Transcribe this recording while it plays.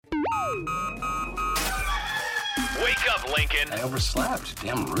Wake up, Lincoln. I overslept.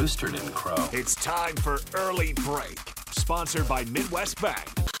 Damn rooster didn't crow. It's time for Early Break, sponsored by Midwest Bank.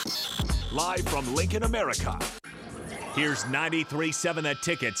 Live from Lincoln, America. Here's 93.7 The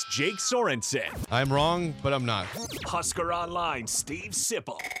Ticket's Jake Sorensen. I'm wrong, but I'm not. Husker Online, Steve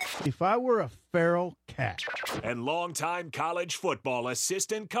Sipple. If I were a feral cat. And longtime college football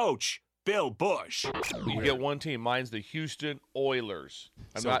assistant coach, Bill Bush. You get one team. Mine's the Houston Oilers.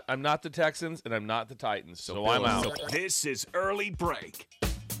 I'm not the Texans, and I'm not the Titans, so I'm out. This is Early Break.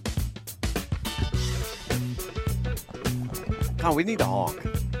 Oh, we need a honk.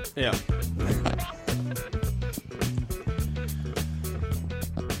 Yeah.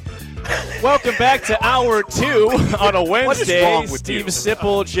 Welcome back to Hour 2 on a Wednesday. Steve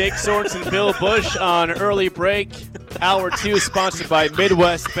Sipple, Jake Sorensen, Bill Bush on Early Break. Hour 2 sponsored by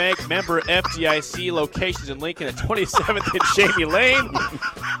Midwest Bank, member FDIC, locations in Lincoln at 27th and Shamey Lane.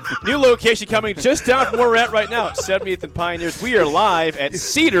 New location coming just down from where we're at right now at 70th and Pioneers. We are live at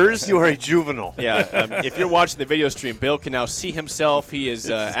Cedars. You are a juvenile. Yeah, if you're watching the video stream, Bill can now see himself. He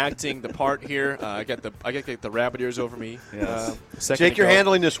is acting the part here. I got the rabbit ears over me. Yes. Jake, you're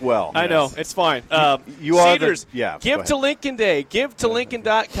handling this well. I know. It's fine. You are Cedars. Yeah. Give to Lincoln Day. Give to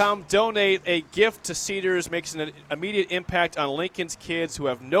Lincoln.com. Donate a gift to Cedars. Makes an immediate impact on Lincoln's kids who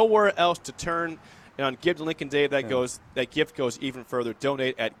have nowhere else to turn. And on Give to Lincoln Day, that gift goes even further.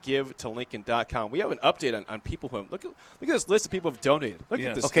 Donate at GiveToLincoln.com. We have an update on people who have, look at this list of people who have donated. Look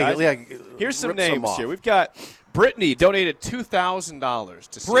at this. Okay, guys. yeah, here's some names here. We've got Brittany donated $2,000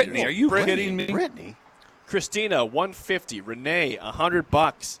 to Cedars. Brittany, are you kidding me? Brittany. Christina, $150. Renee,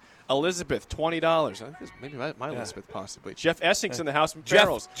 $100. Elizabeth, $20. I think this maybe my Elizabeth possibly. Jeff Essing's in the house from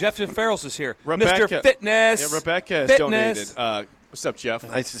Farrell's. Jeff Farrell's is here. Rebecca, Mr. Fitness. Yeah, Rebecca has donated. What's up, Jeff?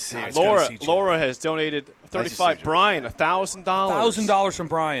 Nice to see you. Laura has donated $35. Brian, $1,000. $1,000 from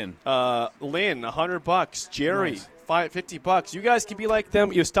Brian. Lynn, $100. Jerry, $50. You guys can be like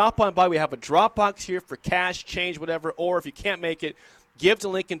them. You stop on by. We have a drop box here for cash, change, whatever. Or if you can't make it, give to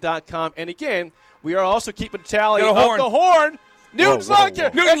Lincoln.com. And again, we are also keeping a tally of the horn. Newton's Lawn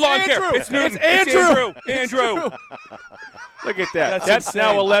Care. Newton Lawn Care. It's Newton. It's Andrew. Andrew. Look at that. That's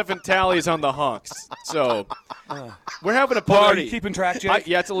now 11 tallies on the honks. So we're having a party. Are you keeping track, Jake?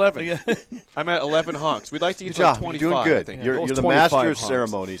 Yeah, it's 11. I'm at 11 honks. We'd like to get to 25. You're doing good. I think. You're the master of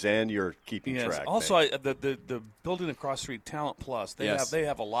ceremonies, and you're keeping track. Also, the building across the street, Talent Plus, they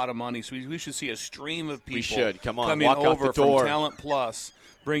have a lot of money, so we should see a stream of people. We should. Come on, coming walk over out the door. from Talent Plus.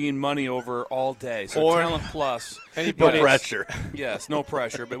 Bringing money over all day. So or Talent Plus. No pressure. Yes, no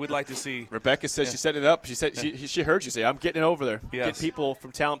pressure, but we'd like to see. Rebecca says she set it up. She said she heard you say, I'm getting it over there. Yes. Get people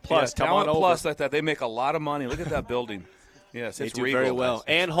from Talent Plus. Come Talent on Plus over. like that. They make a lot of money. Look at that building. Yes, they it's do Regal. very well.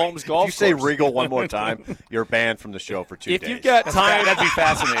 And Holmes Golf If you say Course. Regal one more time, you're banned from the show for 2 days. If you've got time, that'd be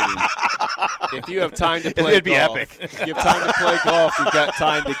fascinating. If you have time to play It'd be golf, epic. If you have time to play golf, you've got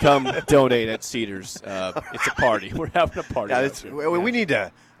time to come donate at Cedars. It's a party. We're having a party. Yeah, we need to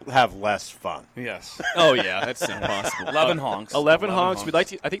have less fun. Yes. Oh, yeah, that's impossible. 11 honks. 11 honks. We'd like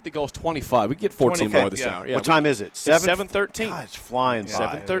to. I think the goal is 25. We can get 14 more this hour. Yeah, what time is it? 7:13. God, it's flying by.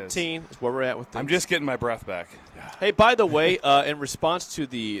 7:13 is where we're at with things. I'm just getting my breath back. Hey, by the way, in response to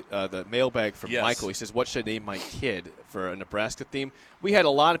the mailbag from Yes. Michael, he says, what should I name my kid for a Nebraska theme? We had a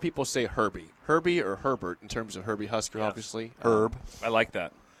lot of people say Herbie. Herbie or Herbert in terms of Herbie Husker, obviously. Herb. I like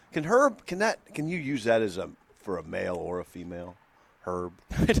that. Can you use that for a male or a female? Herb.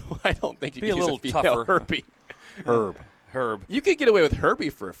 I don't think you Be can a use little a female tougher. Herbie. Herb. You could get away with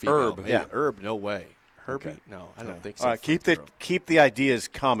Herbie for a female. Herb. Yeah. Herb, no way. Herbie? Okay. No, I don't think so. All right, keep the ideas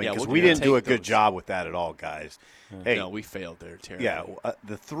coming because we didn't do a good job with that at all, guys. Hey, no, we failed there terribly. Yeah,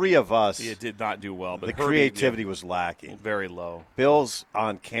 the three of us. It did not do well, but the Herbie, creativity was lacking. Very low. Bill's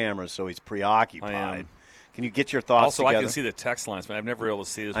on camera, so he's preoccupied. I am. Can you get your thoughts also, together? I can see the text lines, but I've never been able to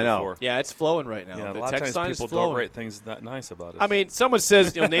see this I know. before. Yeah, it's flowing right now. Yeah, a the lot of text times line is people flowing. don't write things that nice about it. I mean, someone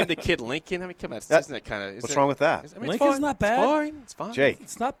says, name the kid Lincoln. I mean, come on. Isn't that kind of – What's wrong with that? I mean, Lincoln's not bad. It's fine. Jake.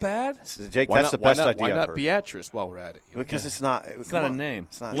 It's not bad. Jake, Why that's not, the best why not, idea Why I've not heard. Beatrice while we're at it? Because it's not. It's not a name.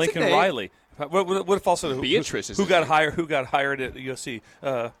 It's not. Lincoln It's a name. Riley. What if also Beatrice is who a got name. hired? Who got hired at USC?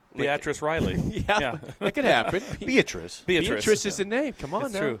 Beatrice Riley. Yeah, that could happen. Beatrice. Beatrice is the name. Come on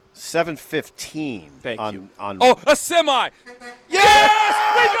That's now. true. 7:15. Thank you. On A semi. Yes,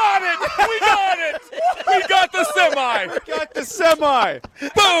 we got it. We got it. We got the semi. Got the semi.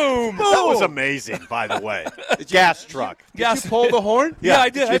 Boom. That was amazing, by the way. Gas truck. Did you pull the horn? Yeah, I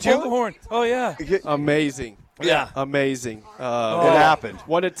did. Did I pulled you? the horn. Oh yeah. Amazing. Yeah. Amazing. It happened.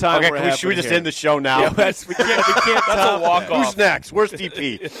 What a time. Okay, should we just end the show now? Yeah, we can't. That's a walk-off. Who's next? Where's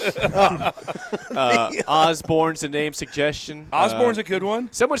DP? Osborne's a name suggestion. Osborne's a good one.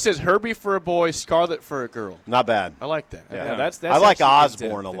 Someone says Herbie for a boy, Scarlet for a girl. Not bad. I like that. Yeah. That's I like actually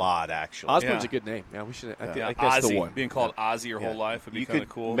Osborne a lot, actually. Osborne's a good name. Yeah, we should. I think that's Ozzy. the one. Being called Ozzy your whole life would be kind of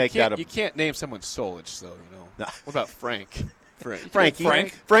cool. You can't name someone Solich, though. No. What about Frank?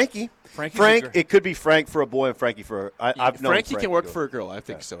 Frankie. It could be Frank for a boy and Frankie for I've known Frankie can work for a girl. I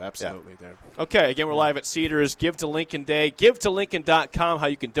think so. Absolutely. There. Okay, again, we're live at Cedars. Give to Lincoln Day. GiveToLincoln.com, how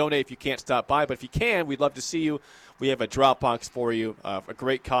you can donate if you can't stop by. But if you can, we'd love to see you. We have a drop box for you, a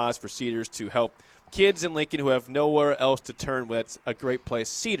great cause for Cedars to help kids in Lincoln who have nowhere else to turn. That's a great place.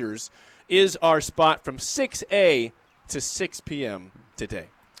 Cedars is our spot from 6 a to 6 p.m. today.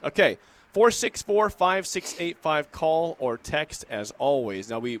 Okay. 464-5685, call or text as always.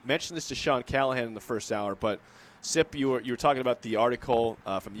 Now, we mentioned this to Sean Callahan in the first hour, but Sip, you were talking about the article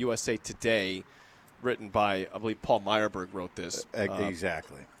from USA Today written by, I believe, Paul Meyerberg wrote this.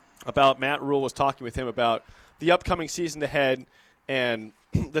 Exactly. About Matt Rhule was talking with him about the upcoming season ahead, and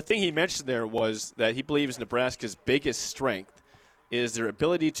the thing he mentioned there was that he believes Nebraska's biggest strength is their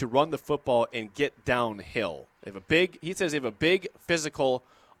ability to run the football and get downhill. He says they have a big physical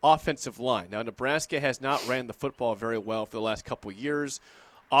offensive line. Now, Nebraska has not ran the football very well for the last couple of years.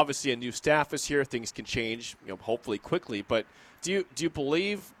 Obviously, a new staff is here. Things can change, hopefully quickly. But do you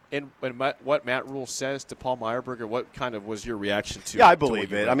believe in what Matt Rhule says to Paul Meyerberg, or what kind of was your reaction to? Yeah, I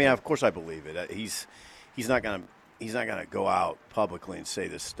believe it. I mean, of course, I believe it. He's not going to go out publicly and say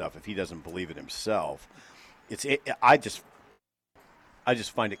this stuff if he doesn't believe it himself. I just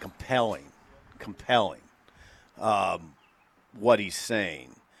find it compelling. What he's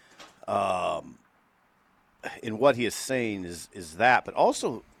saying. And what he is saying is that, but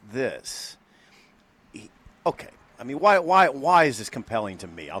also this. Okay, I mean, why is this compelling to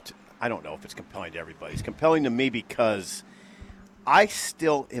me? I don't know if it's compelling to everybody. It's compelling to me because I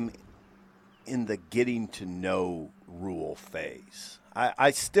still am in the getting to know Rhule phase.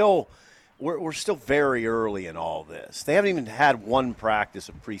 We're still very early in all this. They haven't even had one practice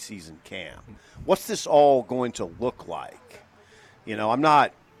of preseason camp. What's this all going to look like?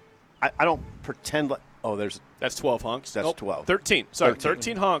 I don't pretend like, that's 12 hunks. That's 12. 13. Sorry,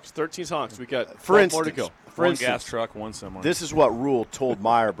 13 hunks. 13 hunks. We got for more to go. One gas truck, one semi. This is what Rhule told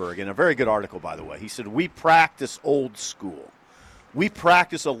Meyerberg in a very good article, by the way. He said, we practice old school. We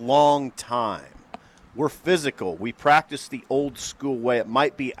practice a long time. We're physical. We practice the old school way. It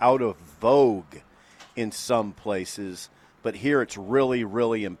might be out of vogue in some places, but here it's really,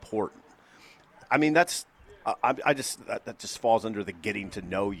 really important. I mean, that just falls under the getting to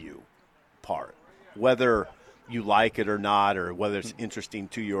know you part. Whether you like it or not, or whether it's interesting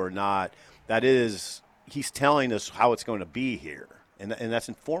to you or not, he's telling us how it's going to be here, and that's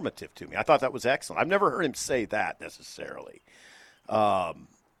informative to me. I thought that was excellent. I've never heard him say that necessarily. I'm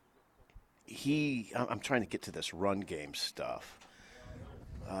trying to get to this run game stuff.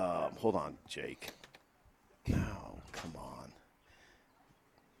 Hold on, Jake. Oh, come on.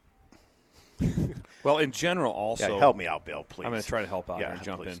 Well, in general, also. Yeah, help me out, Bill, please. I'm going to try to help out here and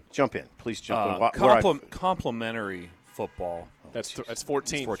jump in. Jump in. Please jump in. Complementary football. That's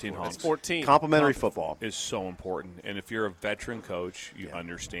 14. 14 That's 14. Complementary football is so important. And if you're a veteran coach, you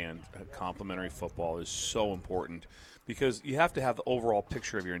understand complementary football is so important because you have to have the overall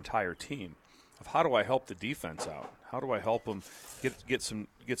picture of your entire team. Of how do I help the defense out? How do I help them get some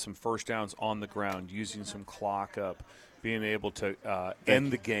first downs on the ground, using some clock up, being able to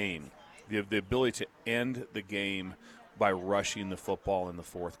end the game. The ability to end the game by rushing the football in the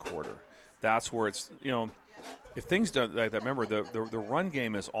fourth quarter. That's where it's, if things don't like that. Remember, the run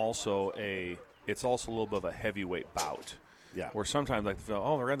game is also a little bit of a heavyweight bout. Yeah. Where sometimes they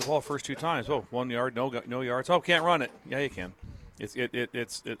ran the ball first 2 times. 1 yard, no yards. Oh, can't run it. Yeah, you can.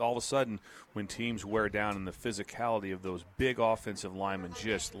 It's all of a sudden when teams wear down in the physicality of those big offensive linemen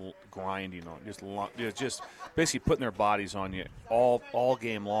just grinding on, just basically putting their bodies on you all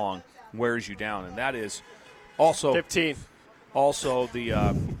game long, wears you down, and that is also 15. Also the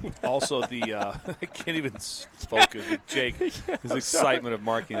I can't even focus with Jake. His excitement of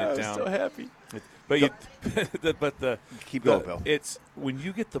marking it down. I'm so happy. Keep going, Bill. It's when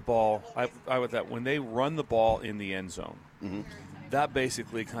you get the ball. When they run the ball in the end zone. Mm-hmm. That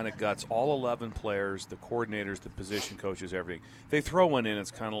basically kind of guts all 11 players, the coordinators, the position coaches, everything. They throw one in,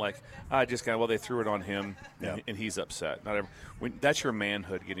 it's kind of like, they threw it on him, and he's upset. That's your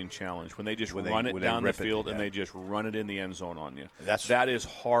manhood getting challenged. When they just run it down the field and they just run it in the end zone on you. That is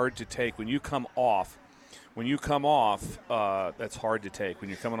hard to take. When you come off when you come off, that's hard to take. When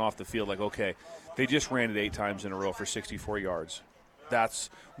you're coming off the field, like, okay, they just ran it 8 times in a row for 64 yards.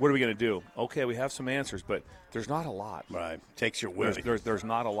 What are we going to do? Okay, we have some answers, but there's not a lot. Right. Takes your whip. There's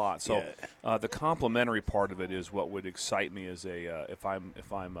not a lot. So the complimentary part of it is what would excite me as if I'm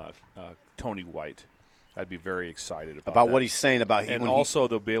Tony White. I'd be very excited about that. What he's saying about him. And also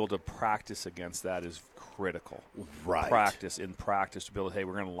they'll be able to practice against that is critical. Right. Practice to be able to, hey,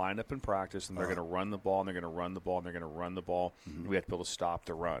 we're going to line up in practice, and they're going to run the ball, and they're going to run the ball, and they're going to run the ball. Mm-hmm. We have to be able to stop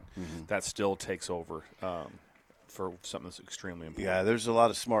the run. Mm-hmm. That still takes over for something that's extremely important. Yeah, there's a lot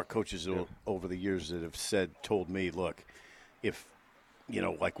of smart coaches over the years that have told me, look, if,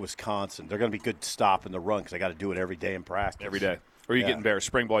 like Wisconsin, they're going to be good stopping the run because I got to do it every day in practice. Every day. Or you get embarrassed.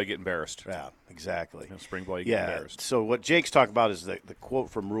 Spring ball, you get embarrassed. Yeah, exactly. Spring ball, you get embarrassed. So what Jake's talking about is the quote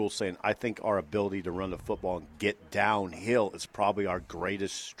from Rhule saying, I think our ability to run the football and get downhill is probably our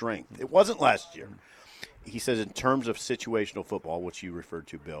greatest strength. It wasn't last year. He says in terms of situational football, which you referred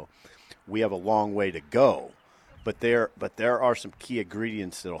to, Bill, we have a long way to go. But there are some key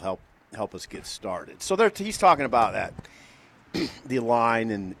ingredients that will help us get started. So he's talking about that, the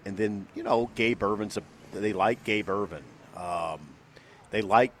line, and then, Gabe Irvin's they like Gabe Irvin.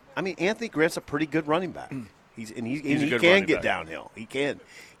 Anthony Grant's a pretty good running back. He can get downhill. He can.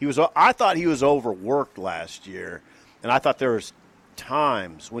 I thought he was overworked last year, and I thought there was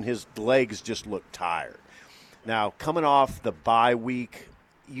times when his legs just looked tired. Now, coming off the bye week,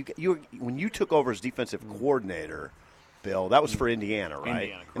 when you took over as defensive coordinator, Bill, that was for Indiana, right?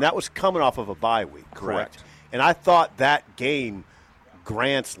 Indiana, and that was coming off of a bye week, correct? Correct. And I thought that game,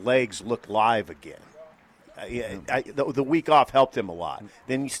 Grant's legs looked live again. The week off helped him a lot.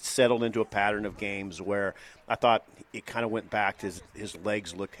 Then he settled into a pattern of games where I thought it kind of went back to his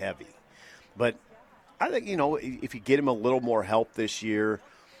legs looked heavy. But I think, if you get him a little more help this year,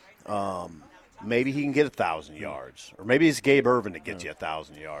 maybe he can get 1,000 yards. Or maybe it's Gabe Irvin that gets you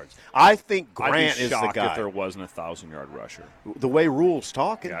 1,000 yards. I think Grant is the guy. I'd be shocked if there wasn't a 1,000-yard rusher. The way Rhule's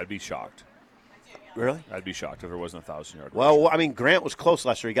talking? Yeah, I'd be shocked. Really? I'd be shocked if there wasn't a 1,000-yard rusher. Well, Grant was close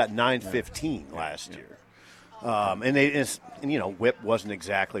last year. He got 915 last year. Whip wasn't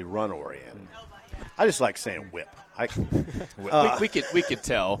exactly run-oriented. I just like saying whip. We could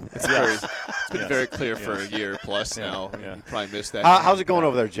tell. It's been very clear for a year plus now. Yeah. You probably missed that. How's it going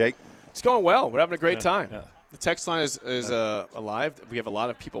over there, Jake? It's going well. We're having a great time. Yeah. The text line is alive. We have a lot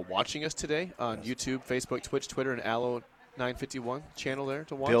of people watching us today on YouTube, Facebook, Twitch, Twitter, and Allo 951 channel there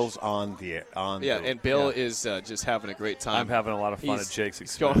to watch. Bill's on the and Bill is just having a great time. I'm having a lot of fun at Jake's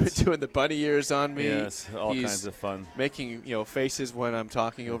expense. Doing the bunny ears on me. Yes, all kinds of fun. Making faces when I'm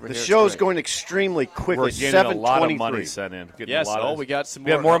talking over here. The show's going extremely quickly. We're getting a lot of money sent in. Yes. We got some more.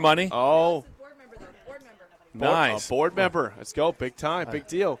 We have more money? Oh. Nice. Board member. Let's go. Big time. Big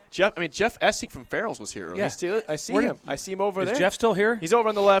deal. Jeff Essig from Farrell's was here earlier. Yeah. I see him. I see him over there. Is Jeff still here? He's over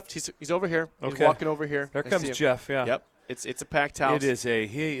on the left. He's over here. Okay. He's walking over here. There comes Jeff, yeah. Yep. It's a packed house. He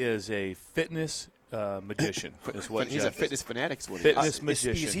is a fitness magician. He's a fitness fanatic. Fitness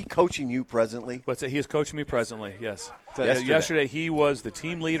magician. Is he coaching you presently? He is coaching me presently. Yes. Yesterday he was the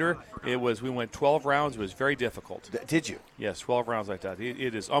team leader. We went 12 rounds. It was very difficult. Did you? Yes, 12 rounds like that.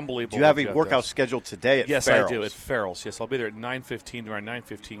 It is unbelievable. Do you have a workout scheduled today at Yes, Farrell's? I do. At Farrell's. Yes, I'll be there at 9:15 to our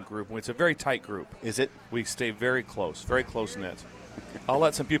 9:15 group. It's a very tight group. Is it? We stay very close knit. I'll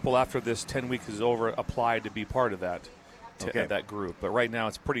let some people after this 10 weeks is over apply to be part of that. That group, but right now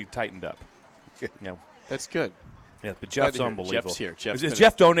it's pretty tightened up. Yeah, that's good. Yeah, but Jeff's unbelievable. Jeff's here. Is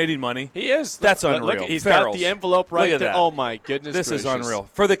Jeff donating money? He is. That's unreal. Look, he's got the envelope right there. Oh my goodness! This gracious. is unreal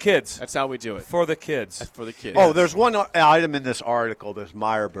for the kids. That's how we do it. For the kids. That's for the kids. Oh, there's one item in this article, this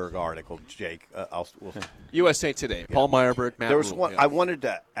Meyerberg article, Jake. USA Today. Paul Meyerberg. Matt there was Rhule, one. I wanted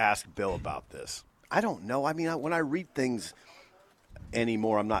to ask Bill about this. I don't know. When I read things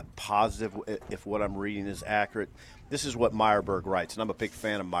anymore, I'm not positive if what I'm reading is accurate. This is what Meyerberg writes, and I'm a big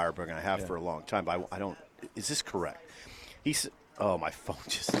fan of Meyerberg, and I have for a long time. But I don't. Is this correct? He said, "Oh, my phone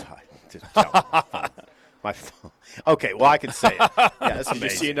just died." My phone. Okay, well I can say it. Yeah, that's amazing. Did you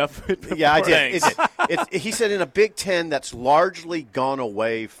see enough? Yeah, I did. He said in a Big Ten that's largely gone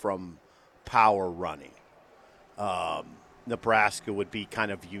away from power running. Nebraska would be kind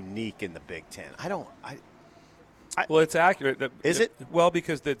of unique in the Big Ten. Well, it's accurate. Is it? Well,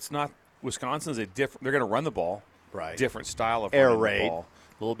 because it's not. Wisconsin's a different. They're going to run the ball. Right. Different style of air running raid. the ball.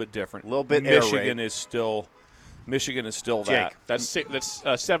 A little bit different. A little bit Michigan air raid. is still. Michigan is still Jake. that. That's 17.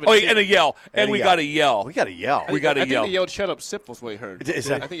 Oh, and a yell. And we got to yell. We got to yell. We got to I yell. think he yelled, "Shut up, Sip," was what he heard. Is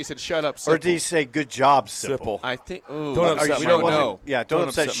that- I think he said, "Shut up, Sip." Or did he say, good job, Sipple? I think. Ooh, Don't upset we my don't wife. know. Yeah, don't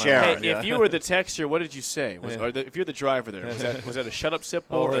upset upset my Sharon. Hey, if you were the texter, what did you say? If you're the driver there, was that a "Shut up, Sipple"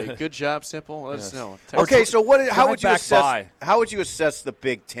 or a "Good job, Sipple"? Let us know. Okay, so how would you back assess? by. How would you assess the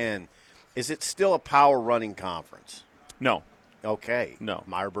Big Ten? Is it still a power running conference? No. Okay. No.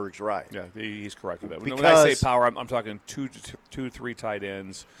 Meyerberg's right. Yeah, he's correct with that. When I Because- say power, I'm talking two, 3 tight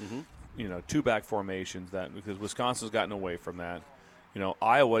ends, 2 back formations. That because Wisconsin's gotten away from that.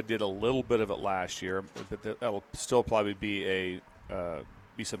 Iowa did a little bit of it last year, but that will still probably be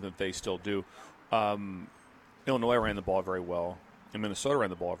something that they still do. Illinois ran the ball very well. And Minnesota ran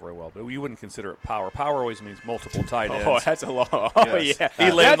the ball very well, but you wouldn't consider it power. Power always means multiple tight ends. Oh, that's a long. Oh, Yes. yeah.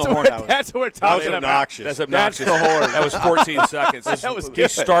 He laid on the horn. That's what we're That talking was about. obnoxious. That's obnoxious. That's the horn. That was 14 seconds. That was He good.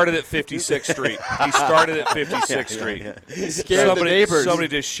 started at 56th Street. He started at 56th Street. He scared the neighbors. Somebody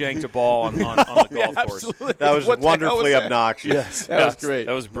just shanked a ball on the golf course. Absolutely. That was What the hell wonderfully that? obnoxious. Yes, That was great.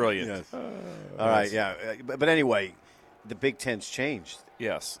 That was brilliant. Yes. All right, yeah. But anyway, the Big Ten's changed.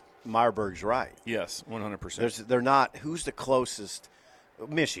 Yes, Meyerberg's right. yes, 100%. They're not. Who's the closest?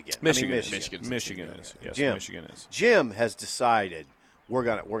 Michigan. Michigan. Michigan. is. Yes, Jim. Michigan is. Jim has decided we're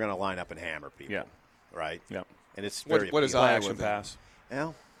gonna line up and hammer people. Yeah, Right. yeah. And it's What- very what is appealing. Iowa Action then? pass.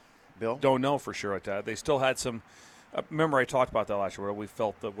 Well, Bill. Don't know for sure at that. They still had some. Remember, I talked about that last year. Where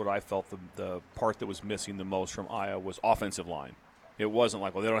what I felt the part that was missing the most from Iowa was offensive line. It wasn't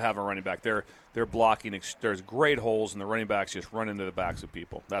like, well, they don't have a running back. They're blocking. There's great holes, and the running backs just run into the backs of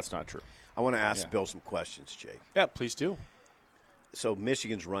people. That's not true. I want to ask Bill some questions, Jake. Yeah, please do. So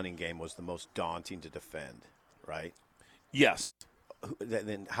Michigan's running game was the most daunting to defend, right? Yes.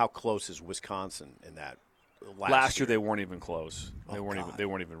 Then how close is Wisconsin in that? Last year they weren't even close. They Oh, weren't God.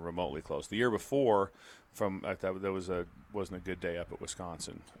 even remotely close. The year before, wasn't a good day up at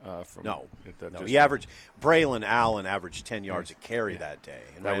Wisconsin. No. Just- He averaged Braylon Allen averaged 10 yards a carry that day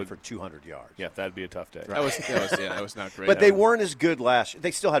and ran for 200 yards. Yeah, that'd be a tough day. That was not great. But they weren't as good last year.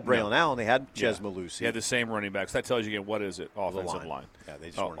 They still had Braylon Allen. They had Ches Malusi. They had the same running backs. That tells you again what is it? Offensive line. line. Yeah, they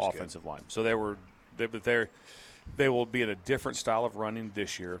just weren't as good. offensive line. So they will be in a different style of running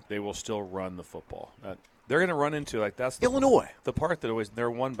this year. They will still run the football. They're going to run into that's Illinois. The part that always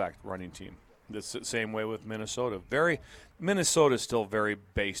they're one back running team. The same way with Minnesota. Minnesota is still very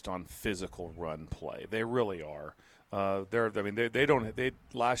based on physical run play. They really are.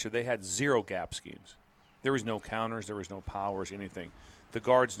 Last year they had 0 gap schemes. There was no counters. There was no powers. Anything. The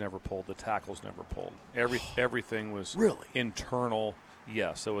guards never pulled. The tackles never pulled. Everything was Really? internal.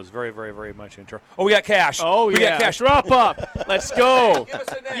 Yes, it was very, very, very much internal. Oh, we got cash. Oh, we got cash. Drop up. Let's go. Give us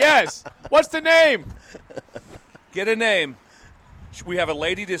a name. Yes. What's the name? Get a name. We have a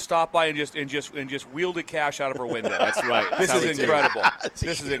lady to stop by and just wielded cash out of her window. That's right. This That's how we is do. incredible.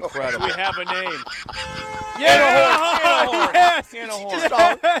 This is incredible. We have a name. And a horn. Yes. And a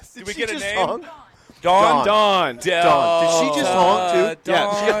horn. Yes. Did we get a just name? honk? Dawn. Dawn. Did she just honk, too?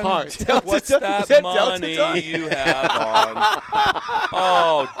 Yeah, she Dawn. honked. What's Is that that money Delta Dawn? you have on?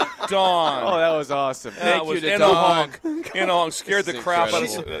 Oh, Dawn. Oh, that was awesome. That Thank you was to in a Dawn. honk. In a honk. Scared the This is crap out of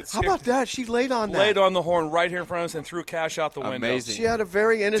incredible. us. How about that? She laid on that. Laid on the horn right here in front of us and threw cash out the window. Amazing. She had a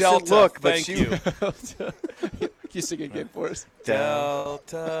very innocent Delta, look, but thank she you. Can you sing again for us?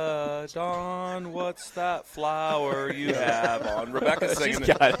 Delta Dawn, what's that flower you have on? Rebecca's singing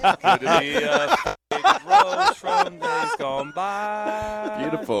it. got it. Could it be a faded rose from days gone by?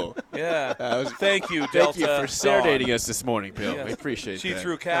 Beautiful. Yeah. Thank you, Thank Delta you for Dawn. serenading us this morning, Bill. Yes. We appreciate She that.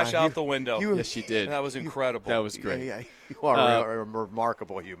 threw cash out the window. Yes, she did. That was incredible. That was great. Yeah, you are a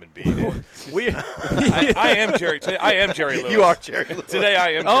remarkable human being. I am Jerry. Today, I am Jerry Lewis. You are Jerry Lewis. Today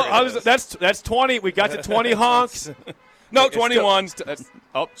I am. Oh, Jerry Lewis. that's 20. We got to 20 honks. No, 21.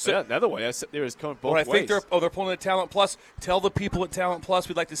 Another way. There was coming both Well, I ways. think they're pulling at Talent Plus. Tell the people at Talent Plus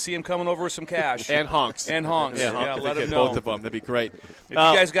we'd like to see him coming over with some cash. And honks. And honks. Yeah, Yeah, honk. let If them they know. get both of them. That'd be great. If you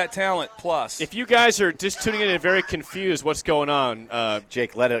guys got Talent Plus. If you guys are just tuning in and very confused what's going on,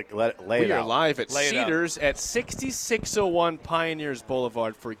 Jake, lay it we are out. live at Lay it out. Cedars at 6601 Pioneers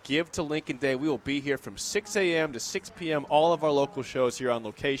Boulevard for Give to Lincoln Day. We will be here from 6 a.m. to 6 p.m. All of our local shows here on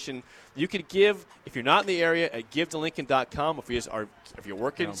location. You can give, if you're not in the area, at givetolincoln.com. If you're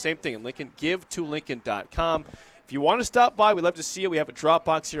working, same thing in Lincoln, givetolincoln.com. If you want to stop by, we'd love to see you. We have a drop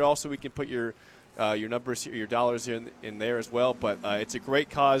box here also. We can put your numbers, your dollars in there as well. But it's a great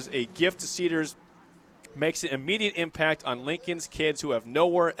cause. A gift to Cedars makes an immediate impact on Lincoln's kids who have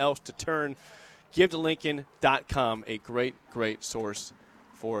nowhere else to turn. GiveToLincoln.com, a great, great source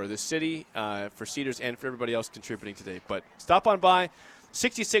for the city, for Cedars, and for everybody else contributing today. But stop on by.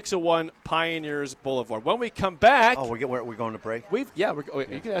 6601 Pioneers Boulevard. When we come back, we're going to break. You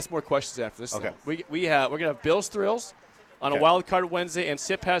can ask more questions after this. Okay. We're gonna have Bill's Thrills on a Wild Card Wednesday, and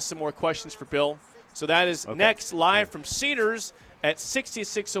Sip has some more questions for Bill. So that is next, live from Cedars at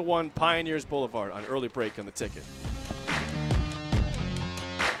 6601 Pioneers Boulevard on Early Break on the Ticket.